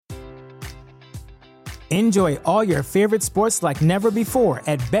Enjoy all your favorite sports like never before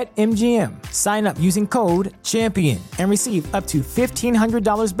at BetMGM. Sign up using code CHAMPION and receive up to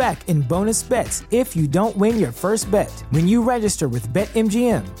 $1,500 back in bonus bets if you don't win your first bet. When you register with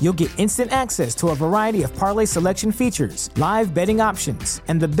BetMGM, you'll get instant access to a variety of parlay selection features, live betting options,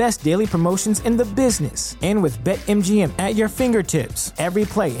 and the best daily promotions in the business. And with BetMGM at your fingertips, every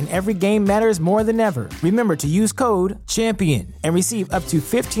play and every game matters more than ever. Remember to use code CHAMPION and receive up to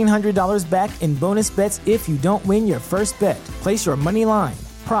 $1,500 back in bonus bets if you don't win your first bet. Place your money line,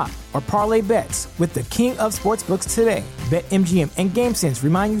 prop, or parlay bets with the king of sportsbooks today. BetMGM and GameSense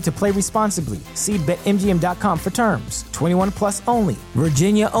remind you to play responsibly. See BetMGM.com for terms. 21 plus only.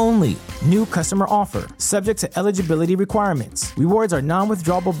 Virginia only. New customer offer. Subject to eligibility requirements. Rewards are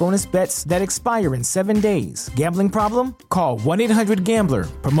non-withdrawable bonus bets that expire in 7 days. Gambling problem? Call 1-800-GAMBLER.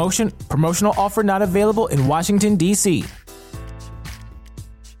 Promotional offer not available in Washington, D.C.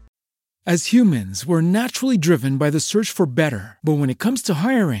 As humans, we're naturally driven by the search for better. But when it comes to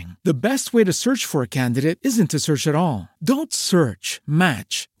hiring, the best way to search for a candidate isn't to search at all. Don't search,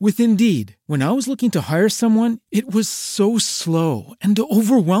 match with Indeed. When I was looking to hire someone, it was so slow and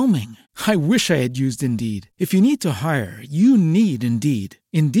overwhelming. I wish I had used Indeed. If you need to hire, you need Indeed.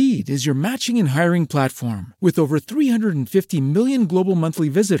 Indeed is your matching and hiring platform with over 350 million global monthly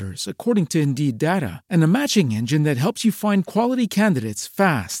visitors, according to Indeed data, and a matching engine that helps you find quality candidates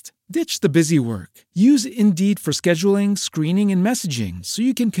fast. Ditch the busy work. Use Indeed for scheduling, screening, and messaging so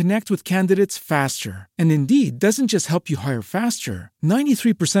you can connect with candidates faster. And Indeed doesn't just help you hire faster.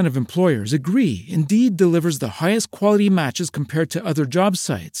 93% of employers agree Indeed delivers the highest quality matches compared to other job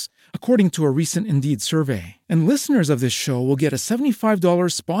sites, according to a recent Indeed survey. And listeners of this show will get a $75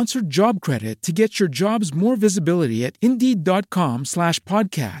 sponsored job credit to get your jobs more visibility at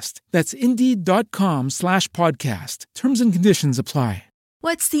Indeed.com/podcast. That's Indeed.com/podcast. Terms and conditions apply.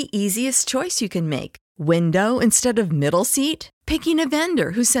 What's the easiest choice you can make? Window instead of middle seat? Picking a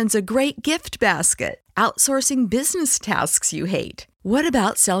vendor who sends a great gift basket? Outsourcing business tasks you hate? What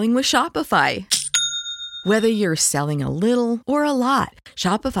about selling with Shopify? Whether you're selling a little or a lot,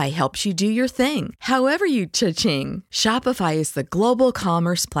 Shopify helps you do your thing, however you cha-ching. Shopify is the global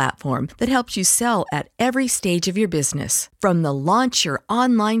commerce platform that helps you sell at every stage of your business. From the launch your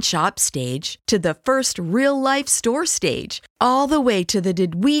online shop stage to the first real-life store stage, all the way to the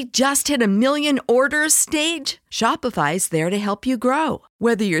did we just hit a million orders stage. Shopify's there to help you grow.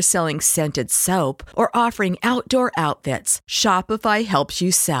 Whether you're selling scented soap or offering outdoor outfits, Shopify helps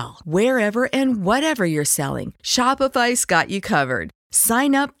you sell. Wherever and whatever you're selling, Shopify's got you covered.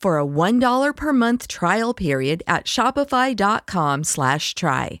 Sign up for a $1 per month trial period at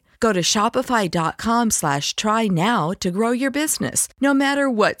shopify.com/try. Go to shopify.com/try now to grow your business, no matter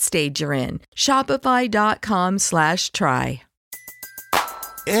what stage you're in. Shopify.com/try.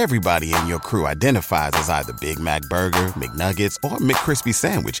 Everybody in your crew identifies as either Big Mac Burger, McNuggets, or McCrispy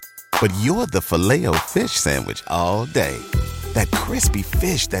Sandwich. But you're the Filet-O-Fish Sandwich all day. That crispy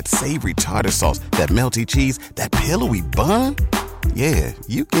fish, that savory tartar sauce, that melty cheese, that pillowy bun. Yeah,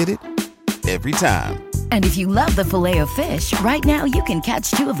 you get it. Every time. And if you love the Filet-O-Fish, right now you can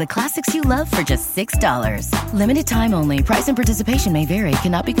catch two of the classics you love for just $6. Limited time only. Price and participation may vary.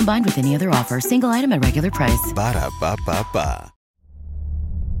 Cannot be combined with any other offer. Single item at regular price. Ba-da-ba-ba-ba.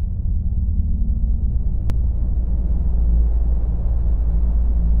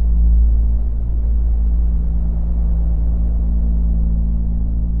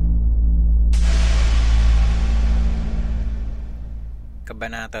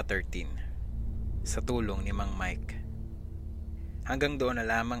 Kabanata 13. Sa tulong ni Mang Mike. Hanggang doon na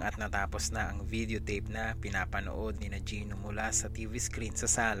lamang at natapos na ang videotape na pinapanood ni Gino mula sa TV screen sa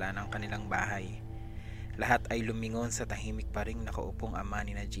sala ng kanilang bahay. Lahat ay lumingon sa tahimik pa ring nakaupong ama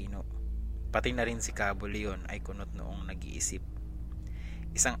ni Gino. Pati na rin si Cabo Leon ay kunot noong nag-iisip.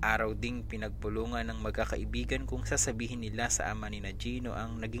 Isang araw ding pinagpulungan ng magkakaibigan kung sasabihin nila sa ama ni Gino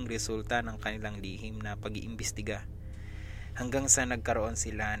ang naging resulta ng kanilang lihim na pag-iimbestiga. Hanggang sa nagkaroon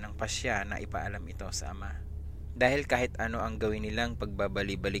sila ng pasya na ipaalam ito sa ama. Dahil kahit ano ang gawin nilang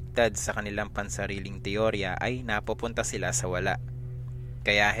pagbabali-baliktad sa kanilang pansariling teorya ay napupunta sila sa wala.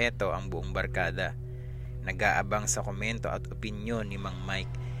 Kaya heto ang buong barkada. Nag-aabang sa komento at opinyon ni Mang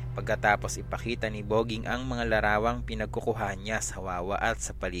Mike pagkatapos ipakita ni Boging ang mga larawang pinagkukuha niya sa Wawa at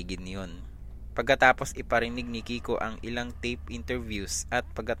sa paligid niyon. Pagkatapos iparinig ni Kiko ang ilang tape interviews at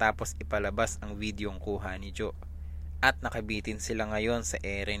pagkatapos ipalabas ang videong kuha ni Joe. At nakabitin sila ngayon sa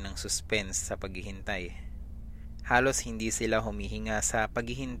ere ng suspense sa paghihintay. Halos hindi sila humihinga sa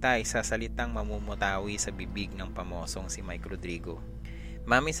paghihintay sa salitang mamumutawi sa bibig ng pamosong si Mike Rodrigo.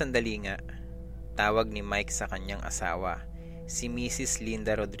 Mami, sandali nga. Tawag ni Mike sa kanyang asawa, si Mrs.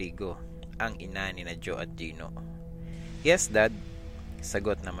 Linda Rodrigo, ang ina ni na Joe at Gino. Yes, Dad.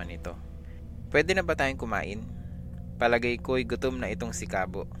 Sagot naman ito. Pwede na ba tayong kumain? Palagay ko'y gutom na itong si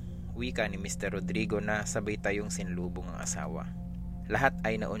Cabo. Wika ni Mr. Rodrigo na sabay tayong sinlubong ang asawa. Lahat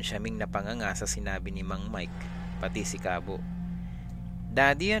ay naon siyaming napanganga sa sinabi ni Mang Mike, pati si Cabo.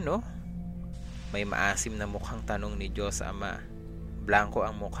 Daddy ano? May maasim na mukhang tanong ni Joe sa ama. Blanco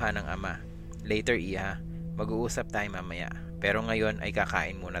ang mukha ng ama. Later iha, mag-uusap tayo mamaya. Pero ngayon ay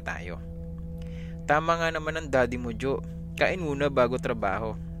kakain muna tayo. Tama nga naman ang daddy mo, Joe. Kain muna bago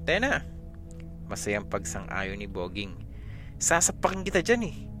trabaho. Tena! Masayang pagsang-ayon ni Boging. Sasapakin kita dyan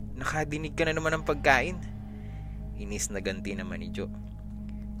eh. Nakadinig ka na naman ng pagkain. Inis na ganti naman ni Joe.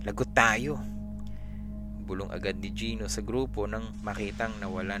 Lagot tayo. Bulong agad ni Gino sa grupo nang makitang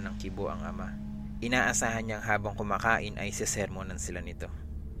nawala ng kibo ang ama. Inaasahan niyang habang kumakain ay sisermonan sila nito.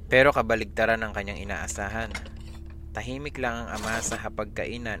 Pero kabaligtaran ng kanyang inaasahan. Tahimik lang ang ama sa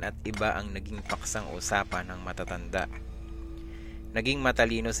hapagkainan at iba ang naging paksang usapan ng matatanda. Naging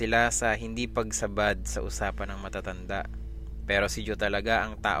matalino sila sa hindi pagsabad sa usapan ng matatanda. Pero si Joe talaga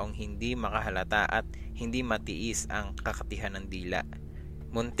ang taong hindi makahalata at hindi matiis ang kakatihan ng dila.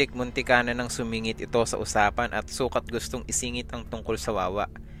 Muntik-muntika na nang sumingit ito sa usapan at sukat gustong isingit ang tungkol sa wawa.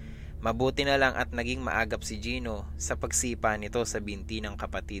 Mabuti na lang at naging maagap si Gino sa pagsipa nito sa binti ng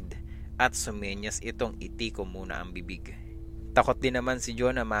kapatid at sumenyas itong itiko muna ang bibig. Takot din naman si Joe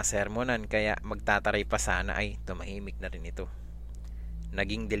na masermonan kaya magtataray pa sana ay tumahimik na rin ito.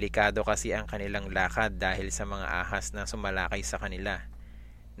 Naging delikado kasi ang kanilang lakad dahil sa mga ahas na sumalakay sa kanila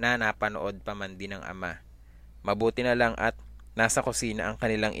na napanood pa man din ng ama. Mabuti na lang at nasa kusina ang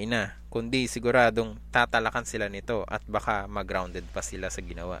kanilang ina, kundi siguradong tatalakan sila nito at baka mag-grounded pa sila sa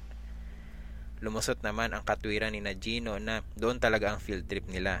ginawa. Lumusot naman ang katwiran ni na Gino na doon talaga ang field trip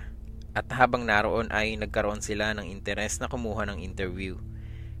nila. At habang naroon ay nagkaroon sila ng interes na kumuha ng interview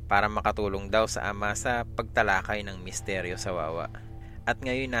para makatulong daw sa ama sa pagtalakay ng misteryo sa wawa. At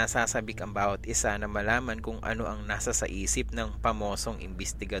ngayon nasasabik ang bawat isa na malaman kung ano ang nasa sa isip ng pamosong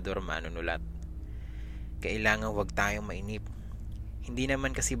investigador manunulat. Kailangan wag tayong mainip. Hindi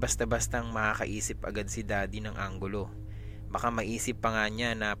naman kasi basta-bastang makakaisip agad si daddy ng anggulo. Baka maisip pa nga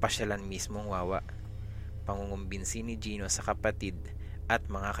niya na pasyalan mismong wawa. Pangungumbinsi ni Gino sa kapatid at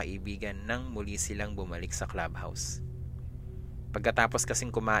mga kaibigan nang muli silang bumalik sa clubhouse. Pagkatapos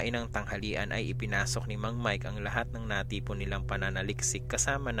kasing kumain ng tanghalian ay ipinasok ni Mang Mike ang lahat ng natipon nilang pananaliksik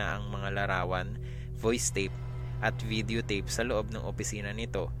kasama na ang mga larawan, voice tape at videotape sa loob ng opisina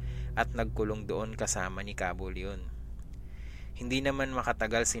nito at nagkulong doon kasama ni Cabo Leon. Hindi naman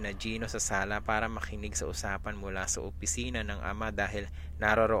makatagal sina Gino sa sala para makinig sa usapan mula sa opisina ng ama dahil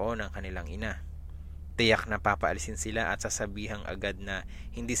naroroon ang kanilang ina. Tiyak na papaalisin sila at sasabihang agad na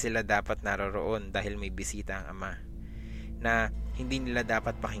hindi sila dapat naroroon dahil may bisita ang ama. Na hindi nila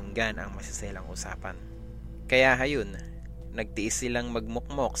dapat pakinggan ang masiselang usapan. Kaya hayun, nagtiis silang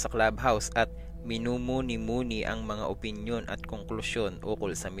magmukmok sa clubhouse at minumuni-muni ang mga opinyon at konklusyon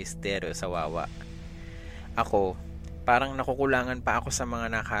ukol sa misteryo sa wawa. Ako, parang nakukulangan pa ako sa mga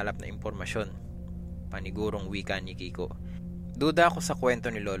nakalap na impormasyon. Panigurong wika ni Kiko. Duda ako sa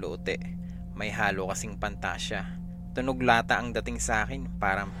kwento ni Lolo Ute. May halo kasing pantasya. Tunog lata ang dating sa akin,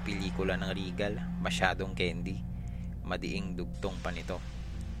 parang pelikula ng Regal, masyadong candy. Madiing dugtong pa nito.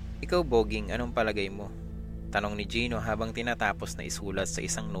 Ikaw, Boging, anong palagay mo? Tanong ni Gino habang tinatapos na isulat sa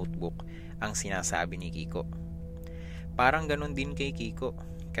isang notebook ang sinasabi ni Kiko. Parang ganun din kay Kiko.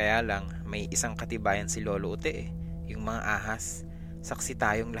 Kaya lang, may isang katibayan si Lolo Ute yung mga ahas. Saksi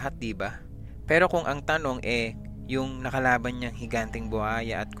tayong lahat, diba? Pero kung ang tanong yung nakalaban niyang higanteng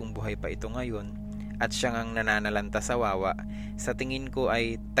buhaya at kung buhay pa ito ngayon at siyang ang nananalanta sa wawa, sa tingin ko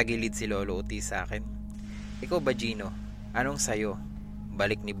ay tagilid si Lolo Ute sa akin. Ikaw ba, Gino? Anong sayo?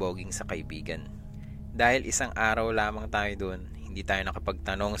 Balik ni Boging sa kaibigan. Dahil isang araw lamang tayo doon, hindi tayo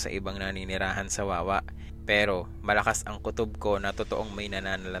nakapagtanong sa ibang naninirahan sa wawa. Pero malakas ang kutob ko na totoong may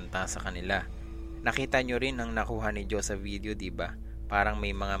nananalanta sa kanila. Nakita nyo rin ang nakuha ni Joe sa video, diba? Parang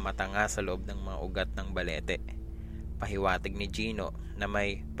may mga mata nga sa loob ng mga ugat ng balete. Pahiwatig ni Gino na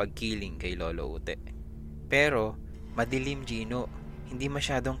may pagkiling kay Lolo Ute. Pero madilim, Gino. Hindi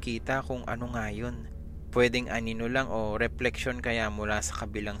masyadong kita kung ano nga yun. Pwedeng anino lang o reflection kaya mula sa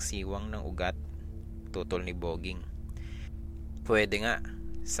kabilang siwang ng ugat, tutol ni Boging. Pwede nga,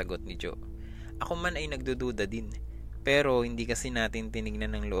 sagot ni Joe. Ako man ay nagdududa din, pero hindi kasi natin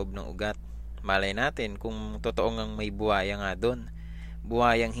tinignan ng loob ng ugat. Malay natin kung totoo ngang may buhaya nga doon.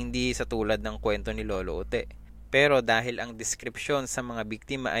 Buhayang hindi sa tulad ng kwento ni Lolo Ute. Pero dahil ang description sa mga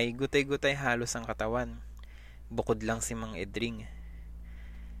biktima ay gutay-gutay halos ang katawan. Bukod lang si Mang Edring.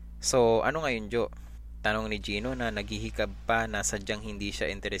 So, ano ngayon, Joe? Tanong ni Gino na naghihikab pa na sadyang hindi siya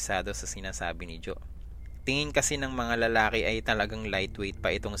interesado sa sinasabi ni Joe. Tingin kasi ng mga lalaki ay talagang lightweight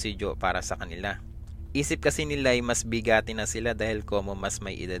pa itong si Joe para sa kanila. Isip kasi nila ay mas bigati na sila dahil komo mas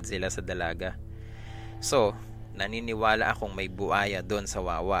may edad sila sa dalaga. So, naniniwala akong may buaya doon sa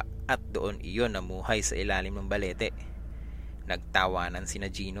Wawa at doon iyon namuhay sa ilalim ng balete. Nagtawanan sina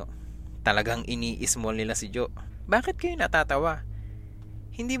Gino. Talagang iniismol nila si Joe. Bakit kayo natatawa?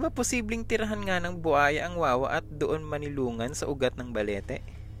 Hindi ba posibleng tirahan nga ng buaya ang Wawa at doon manilungan sa ugat ng balete?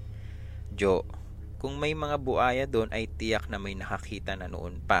 Joe, kung may mga buaya doon ay tiyak na may nakakita na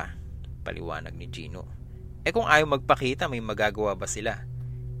noon pa, paliwanag ni Gino. Kung ayaw magpakita, may magagawa ba sila?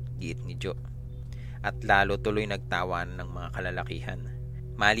 Giit ni Joe. At lalo tuloy nagtawanan ng mga kalalakihan.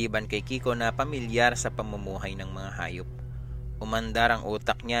 Maliban kay Kiko na pamilyar sa pamumuhay ng mga hayop. Umandar ang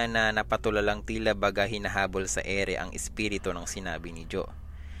utak niya na napatulalang tila baga hinahabol sa ere ang espiritu ng sinabi ni Joe.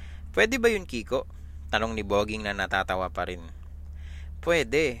 Pwede ba yun, Kiko? Tanong ni Boging na natatawa pa rin.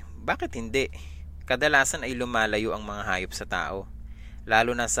 Pwede. Bakit hindi? Kadalasan ay lumalayo ang mga hayop sa tao.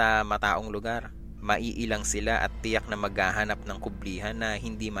 Lalo na sa mataong lugar. Maiilang sila at tiyak na maghahanap ng kublihan na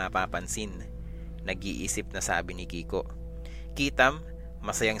hindi mapapansin. Nag-iisip na sabi ni Kiko. Kitam,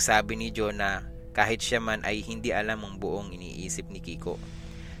 masayang sabi ni Joe na kahit siya man ay hindi alam ang buong iniisip ni Kiko.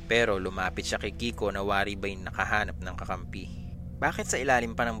 Pero lumapit siya kay Kiko na wari ba'y nakahanap ng kakampi. Bakit sa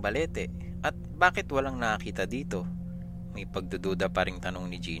ilalim pa ng balete? At bakit walang nakakita dito? May pagdududa pa ring tanong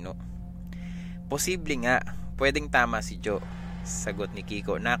ni Gino. Posible nga, pwedeng tama si Joe. Sagot ni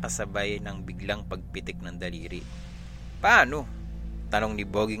Kiko na kasabay ng biglang pagpitik ng daliri. Paano? Tanong ni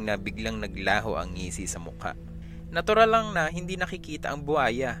Boging na biglang naglaho ang ngisi sa mukha. Natural lang na hindi nakikita ang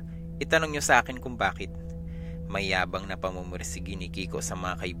buhaya. Itanong niyo sa akin kung bakit. Mayabang na pamumursigi ni Kiko sa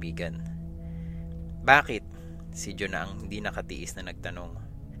mga kaibigan. Bakit? Si Joe na ang hindi nakatiis na nagtanong.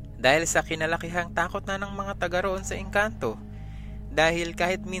 Dahil sa kinalakihang takot na ng mga taga roon sa Engkanto. Dahil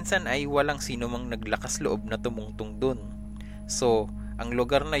kahit minsan ay walang sino mang naglakas loob na tumungtong dun. So, ang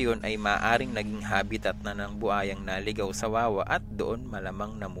lugar na yon ay maaring naging habitat na ng buayang naligaw sa Wawa at doon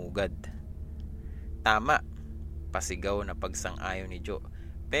malamang namugad. Tama, pasigaw na pagsang-ayon ni Joe.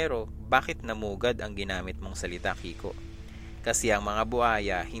 Pero bakit namugad ang ginamit mong salita, Kiko? Kasi ang mga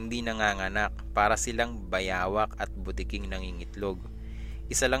buaya hindi nanganganak, para silang bayawak at butiking nangingitlog.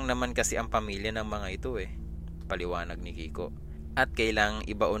 Isa lang naman kasi ang pamilya ng mga ito paliwanag ni Kiko. At kailangang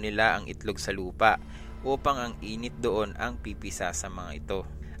ibaon nila ang itlog sa lupa upang ang init doon ang pipisa sa mga ito.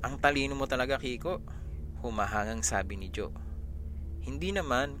 Ang talino mo talaga, Kiko, humahangang sabi ni Joe. Hindi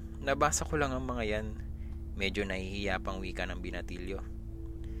naman, nabasa ko lang ang mga yan. Medyo nahihiya pang wika ng binatilyo.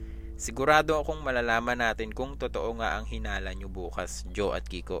 Sigurado akong malalaman natin kung totoo nga ang hinala nyo bukas, Joe at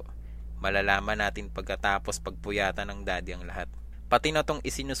Kiko. Malalaman natin pagkatapos pagpuyatan ng daddy ang lahat. Pati na tong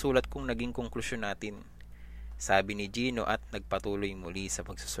isinusulat kong naging konklusyon natin, sabi ni Gino at nagpatuloy muli sa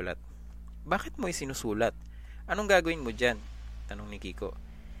pagsusulat. Bakit mo isinusulat? Anong gagawin mo dyan? Tanong ni Kiko.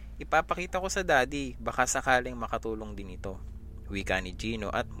 Ipapakita ko sa daddy, baka sakaling makatulong din ito, wika ni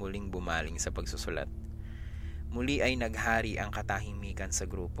Gino at muling bumaling sa pagsusulat. Muli ay naghari ang katahimikan sa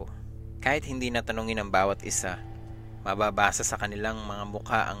grupo. Kahit hindi natanungin ng bawat isa, mababasa sa kanilang mga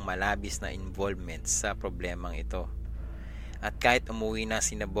mukha ang malabis na involvement sa problemang ito. At kahit umuwi na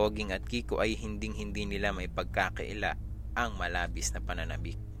sina Boging at Kiko ay hinding-hindi nila may pagkakaila ang malabis na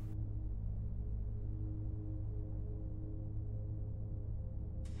pananabik.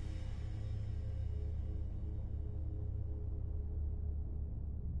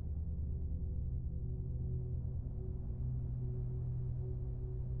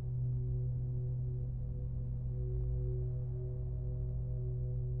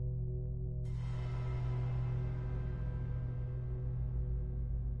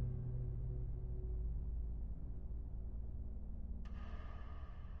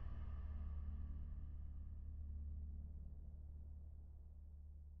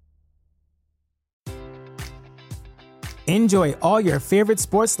 Enjoy all your favorite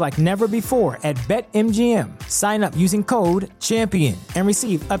sports like never before at BetMGM. Sign up using code CHAMPION and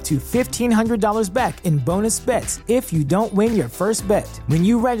receive up to $1,500 back in bonus bets if you don't win your first bet. When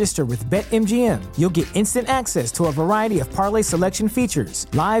you register with BetMGM, you'll get instant access to a variety of parlay selection features,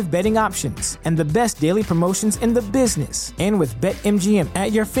 live betting options, and the best daily promotions in the business. And with BetMGM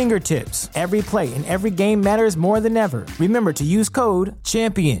at your fingertips, every play and every game matters more than ever. Remember to use code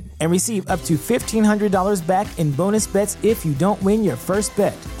CHAMPION and receive up to $1,500 back in bonus bets if you don't win your first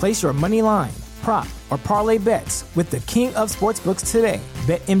bet. Place your money line, prop, or parlay bets with the king of sportsbooks today.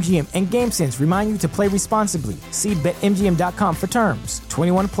 BetMGM and GameSense remind you to play responsibly. See BetMGM.com for terms.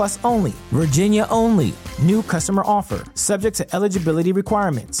 21 plus only. Virginia only. New customer offer. Subject to eligibility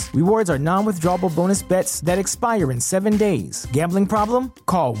requirements. Rewards are non-withdrawable bonus bets that expire in 7 days. Gambling problem?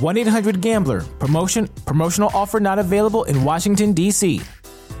 Call 1-800-GAMBLER. Promotional offer not available in Washington, D.C.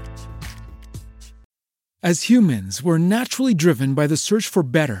 As humans, we're naturally driven by the search for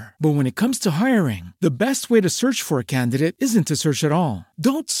better. But when it comes to hiring, the best way to search for a candidate isn't to search at all.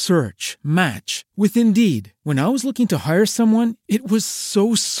 Don't search, match with Indeed. When I was looking to hire someone, it was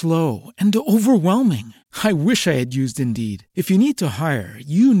so slow and overwhelming. I wish I had used Indeed. If you need to hire,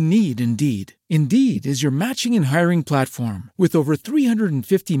 you need Indeed. Indeed is your matching and hiring platform with over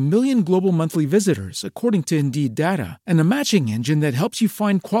 350 million global monthly visitors, according to Indeed data, and a matching engine that helps you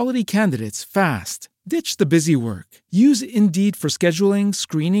find quality candidates fast. Ditch the busy work. Use Indeed for scheduling,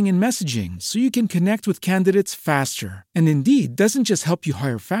 screening, and messaging so you can connect with candidates faster. And Indeed doesn't just help you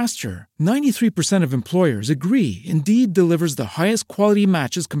hire faster. 93% of employers agree Indeed delivers the highest quality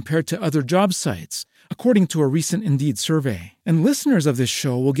matches compared to other job sites, according to a recent Indeed survey. And listeners of this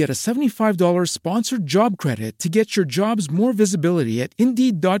show will get a $75 sponsored job credit to get your jobs more visibility at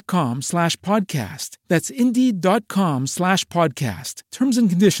Indeed.com/podcast. That's Indeed.com/podcast. Terms and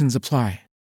conditions apply.